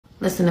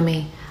Listen to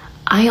me.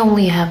 I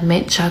only have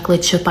mint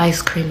chocolate chip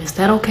ice cream. Is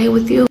that okay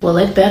with you? Well,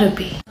 it better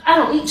be. I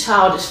don't eat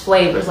childish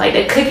flavors like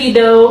that cookie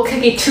dough,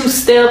 cookie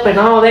two-step, and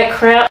all that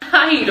crap.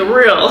 I eat a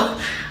real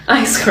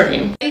ice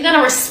cream. You're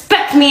gonna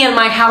respect me in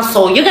my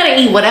household. You're gonna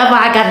eat whatever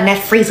I got in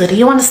that freezer. Do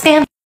you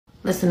understand?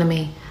 Listen to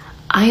me.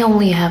 I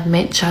only have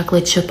mint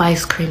chocolate chip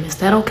ice cream. Is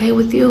that okay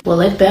with you?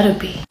 Well, it better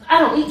be. I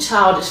don't eat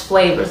childish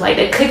flavors like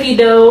that cookie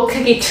dough,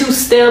 cookie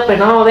two-step,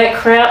 and all that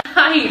crap.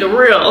 I eat a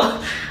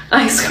real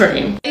ice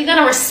cream. You're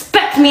gonna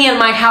respect me in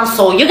my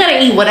household. You're gonna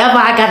eat whatever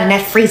I got in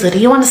that freezer. Do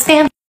you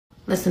understand?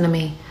 Listen to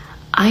me.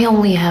 I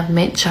only have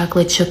mint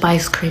chocolate chip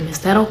ice cream. Is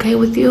that okay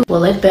with you?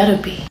 Well, it better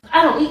be.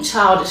 I don't eat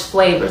childish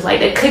flavors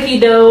like that cookie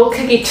dough,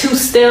 cookie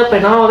two-step,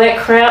 and all that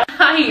crap.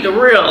 I eat a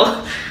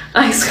real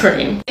ice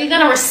cream. You're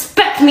gonna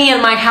respect me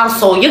in my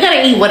household. You're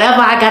gonna eat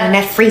whatever I got in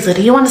that freezer.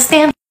 Do you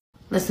understand?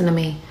 Listen to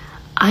me.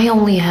 I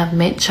only have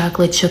mint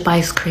chocolate chip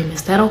ice cream.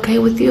 Is that okay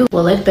with you?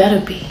 Well, it better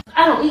be.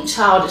 I don't eat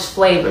childish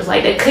flavors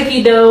like that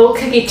cookie dough,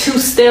 cookie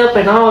two-step,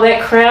 and all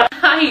that crap.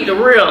 I eat a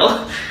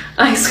real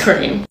ice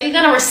cream. You're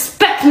gonna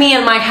respect me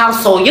in my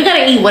household. You're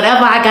gonna eat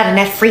whatever I got in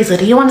that freezer.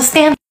 Do you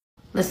understand?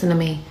 Listen to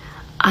me.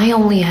 I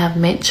only have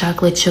mint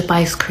chocolate chip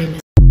ice cream.